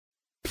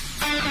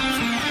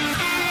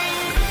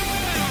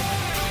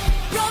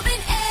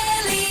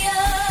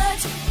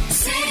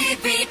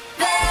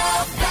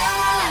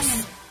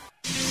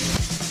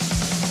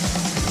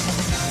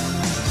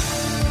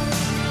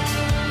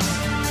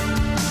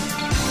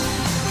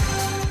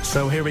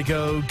So here we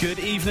go. Good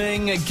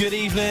evening,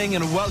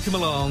 and welcome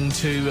along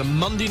to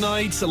Monday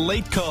night's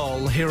Late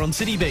Call here on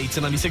City Beat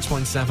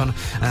 96.7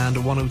 and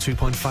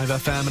 102.5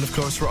 FM. And of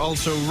course, we're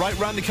also right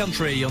round the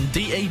country on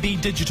DAB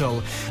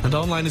Digital and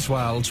online as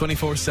well,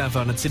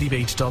 24/7 at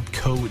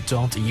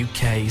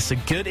citybeat.co.uk. So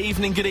good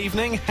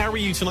evening. How are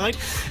you tonight?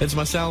 It's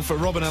myself,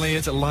 Robin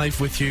Elliott,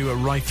 live with you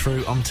right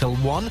through until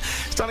 1.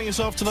 Starting us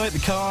off tonight, the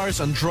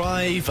Cars and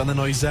Drive and the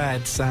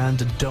Noisettes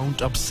and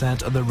Don't Upset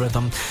the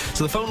Rhythm.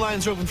 So the phone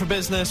lines are open for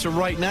business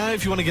right now.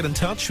 If you want to get in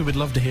touch, we would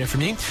love to hear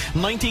from you.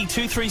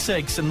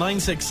 90236 and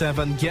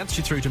 967 gets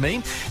you through to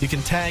me. You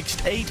can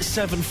text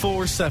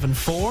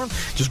 87474.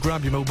 Just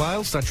grab your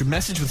mobile, start your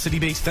message with City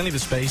Beat, then leave a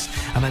space,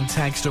 and then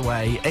text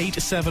away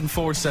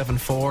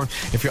 87474.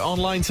 If you're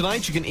online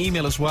tonight, you can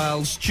email as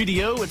well,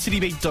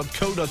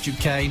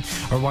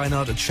 studio@citybeat.co.uk, or why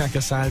not check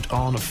us out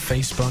on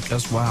Facebook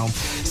as well.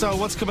 So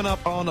what's coming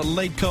up on a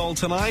Late Call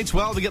tonight?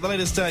 Well, we get the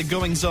latest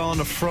goings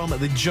on from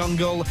the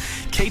jungle.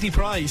 Katie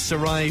Price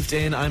arrived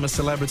in I'm a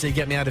Celebrity,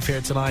 Get Me Out of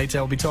Here tonight.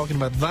 I'll be talking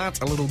about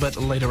that a little bit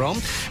later on.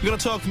 We're going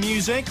to talk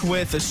music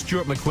with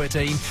Stuart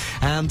McQuitty,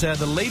 and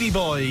the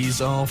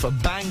Ladyboys of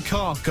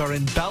Bangkok are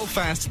in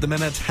Belfast at the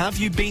minute. Have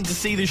you been to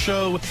see the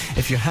show?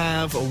 If you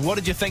have, what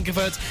did you think of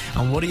it?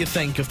 And what do you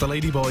think of the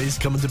Ladyboys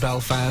coming to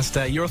Belfast?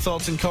 Your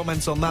thoughts and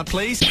comments on that,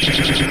 please.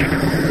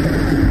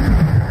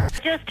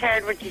 Just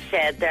heard what you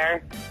said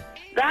there.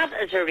 That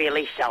is a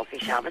really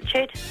selfish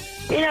attitude.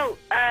 You know,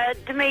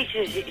 to me,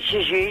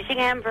 she's using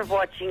him for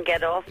what she can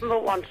get off him,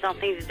 but wants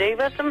nothing to do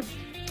with him.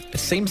 It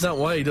seems that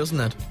way, doesn't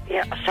it?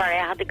 Yeah, sorry,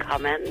 I had to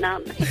comment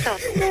on that. He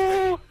thought,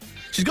 no.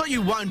 She's got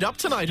you wound up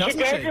tonight,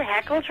 hasn't she? She did. The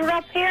heckles were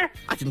up here.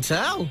 I can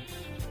tell.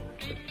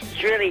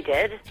 She really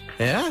did.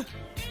 Yeah?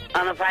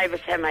 And if I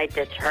was him, I'd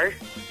ditch her.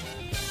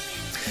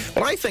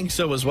 Well, I think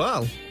so as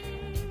well.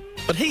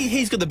 But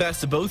he's got the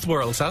best of both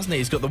worlds, hasn't he?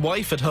 He's got the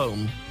wife at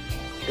home.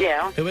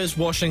 Yeah. Who is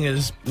washing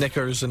his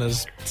knickers and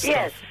his stuff.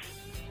 Yes.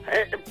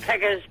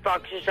 Pick his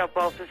boxes up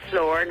off the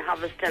floor and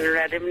have his dinner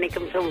ready when he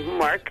comes home from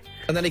work.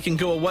 And then he can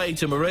go away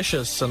to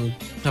Mauritius and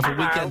have a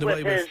weekend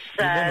away with his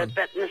the woman.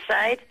 bit in the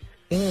side.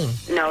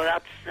 No,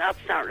 that's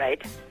not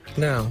right.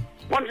 No.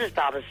 One's as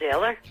bad as the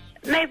other.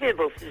 Maybe they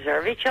both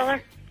deserve each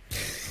other.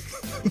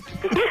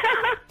 Do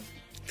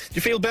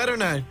you feel better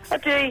now? I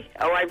do.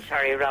 Oh, I'm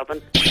sorry,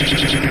 Robin.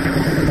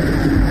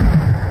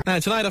 Now,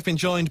 tonight I've been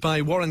joined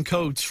by Warren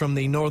Coates from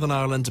the Northern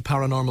Ireland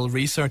Paranormal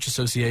Research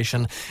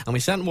Association, and we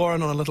sent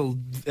Warren on a little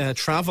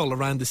travel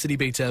around the City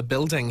Beat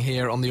building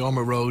here on the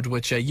Ormer Road,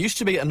 which used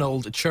to be an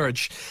old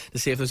church, to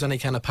see if there's any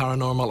kind of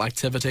paranormal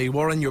activity.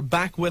 Warren, you're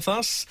back with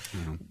us.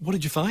 Mm-hmm. What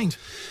did you find?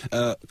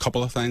 A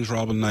couple of things,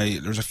 Robin. Now,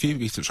 there's a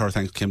few sort of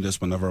things that came to us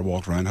whenever I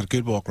walked around. I had a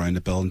good walk around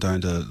the building, down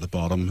to the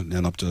bottom, and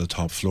then up to the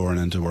top floor and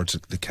in towards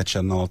the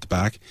kitchen and all at the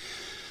back.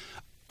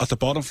 At the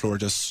bottom floor,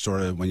 just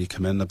sort of when you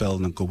come in the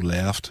building and go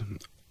left,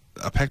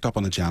 I picked up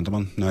on a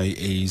gentleman. Now,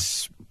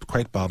 he's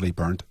quite badly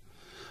burnt.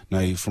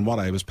 Now, from what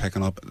I was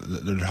picking up,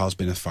 there has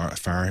been a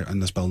fire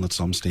in this building at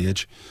some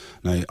stage.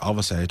 Now,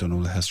 obviously, I don't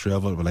know the history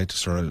of it. I'd like to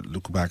sort of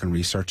look back and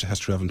research the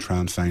history of it and try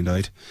and find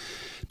out.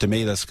 To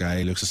me, this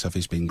guy looks as if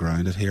he's been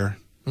grounded here.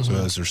 Mm-hmm.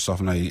 So is there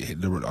stuff now? I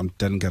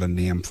didn't get a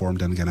name for him,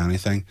 didn't get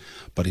anything.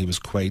 But he was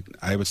quite,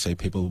 I would say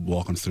people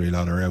walking through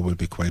that area would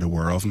be quite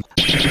aware of him.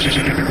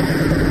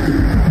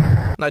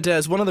 Now,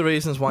 Des, one of the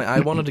reasons why I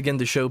wanted to get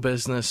into show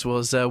business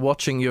was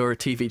watching your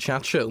TV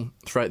chat show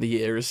throughout the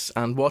years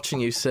and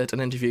watching you sit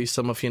and interview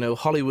some of,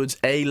 Hollywood's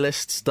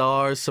A-list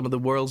stars, some of the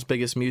world's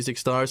biggest music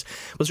stars.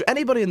 Was there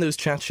anybody in those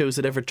chat shows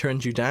that ever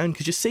turned you down?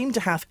 Because you seem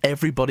to have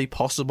everybody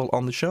possible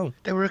on the show.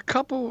 There were a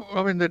couple,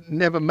 that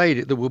never made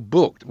it, that were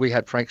booked. We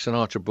had Frank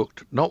Sinatra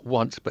booked not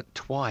once, but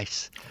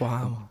twice.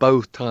 Wow.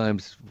 Both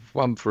times,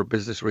 one for a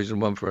business reason,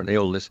 one for an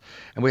illness.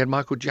 And we had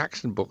Michael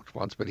Jackson booked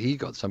once, but he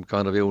got some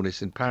kind of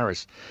illness in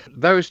Paris.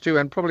 Those two,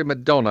 and probably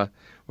Madonna,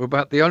 were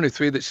about the only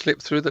three that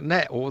slipped through the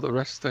net. All the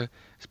rest,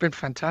 it's been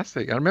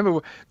fantastic. I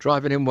remember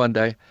driving in one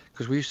day,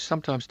 because we used to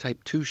sometimes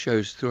tape two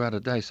shows throughout a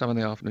day, some in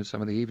the afternoon,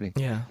 some in the evening.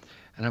 Yeah.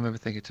 And I remember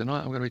thinking, tonight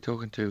I'm going to be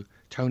talking to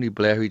Tony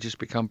Blair, who had just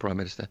become Prime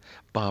Minister,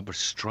 Barbara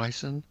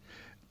Streisand,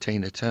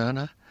 Tina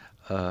Turner,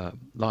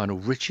 Lionel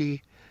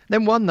Richie.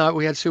 Then one night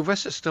we had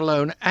Sylvester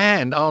Stallone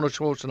and Arnold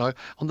Schwarzenegger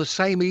on the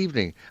same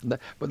evening.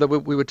 But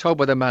we were told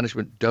by their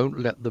management, don't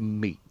let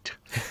them meet.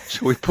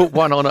 So we put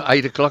one on at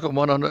 8 o'clock and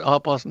one on at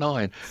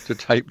 9:30 to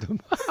tape them.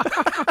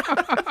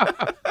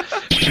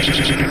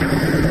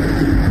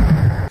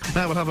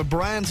 Now we'll have a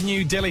brand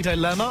new Daily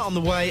Dilemma on the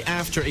way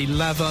after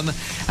 11.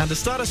 And to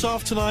start us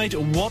off tonight,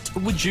 what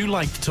would you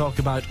like to talk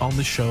about on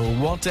the show?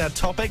 What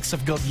topics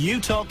have got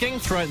you talking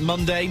throughout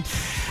Monday?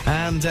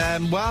 And,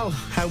 how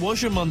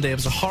was your Monday? It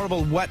was a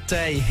horrible wet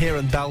day here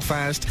in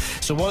Belfast.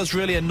 So what has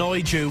really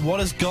annoyed you?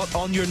 What has got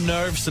on your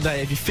nerves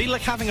today? If you feel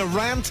like having a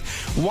rant,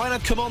 why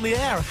not come on the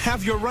air?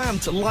 Have your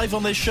rant live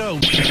on this show.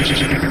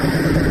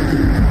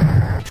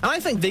 And I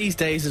think these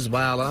days as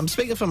well, and I'm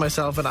speaking for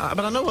myself, but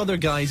I know other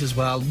guys as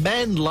well,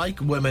 men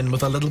like women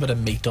with a little bit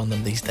of meat on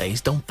them these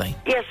days, don't they?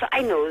 Yes,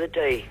 I know they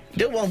do. You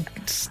don't want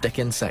stick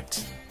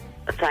insects.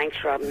 Thanks,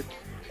 Robin.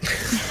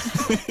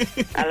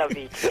 I love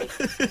you too.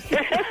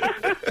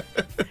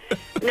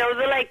 No,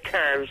 they like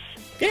curves.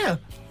 Yeah.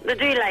 They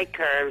do like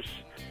curves.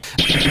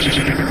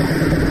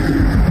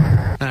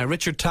 Now,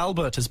 Richard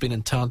Talbot has been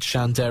in touch,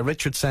 and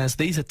Richard says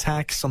these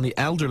attacks on the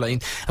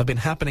elderly have been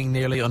happening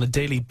nearly on a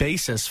daily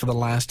basis for the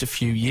last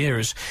few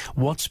years.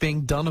 What's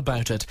being done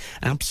about it?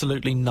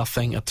 Absolutely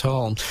nothing at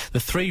all. The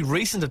 3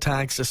 recent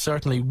attacks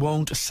certainly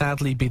won't,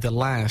 sadly, be the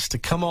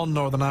last. Come on,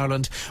 Northern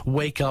Ireland,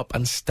 wake up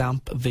and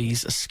stamp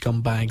these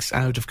scumbags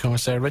out. Of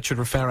course, Richard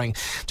referring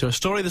to a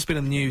story that's been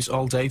in the news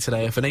all day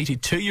today of an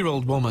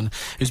 82-year-old woman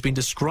who's been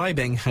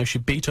describing how she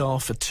beat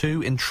off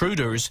 2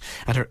 intruders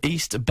at her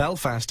East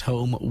Belfast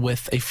home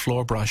with a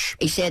floor brush.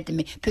 He said to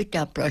me, put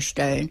that brush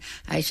down.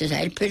 I says,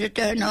 I'll put it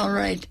down all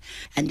right.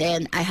 And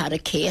then I had a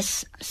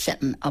case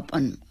sitting up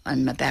on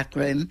my back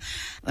room.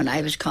 When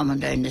I was coming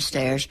down the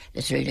stairs, they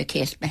threw the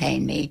case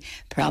behind me,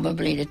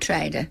 probably to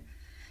try to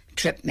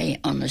trip me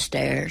on the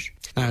stairs.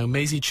 Now,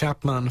 Maisie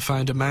Chapman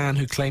found a man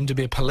who claimed to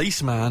be a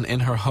policeman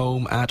in her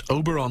home at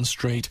Oberon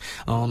Street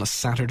on a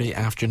Saturday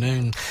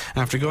afternoon.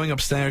 After going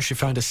upstairs, she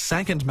found a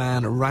second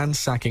man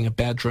ransacking a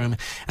bedroom,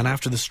 and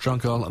after the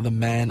struggle, the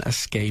men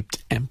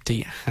escaped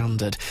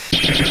empty-handed.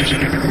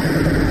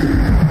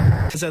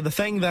 So the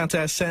thing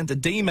that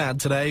sent D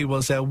mad today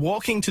was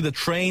walking to the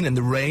train in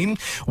the rain,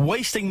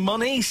 wasting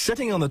money,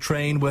 sitting on the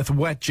train with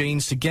wet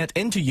jeans to get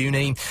into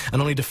uni,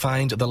 and only to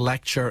find the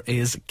lecture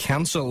is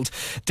cancelled.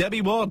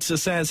 Debbie Watts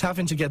says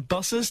having to get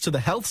buses to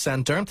the health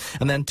centre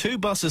and then 2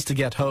 buses to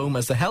get home,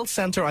 as the health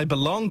centre I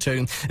belong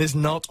to is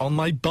not on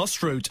my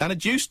bus route, and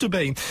it used to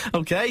be.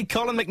 OK,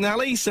 Colin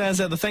McNally says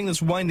the thing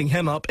that's winding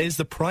him up is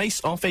the price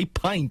of a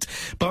pint.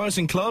 Bars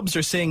and clubs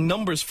are seeing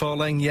numbers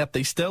falling, yet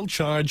they still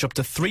charge up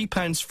to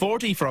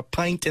 £3.40 for a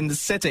pint in the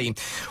city.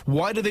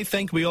 Why do they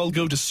think we all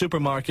go to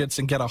supermarkets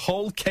and get a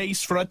whole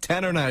case for a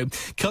tenner now?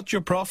 Cut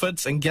your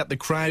profits and get the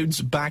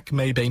crowds back,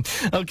 maybe.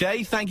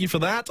 OK, thank you for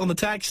that. On the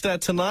text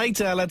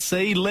tonight, let's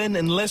see, Lynn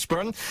in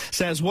Lisburn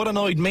says, what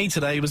annoyed me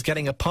today was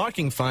getting a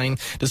parking fine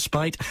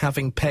despite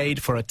having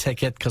paid for a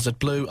ticket because it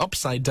blew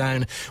upside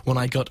down when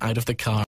I got out of the car.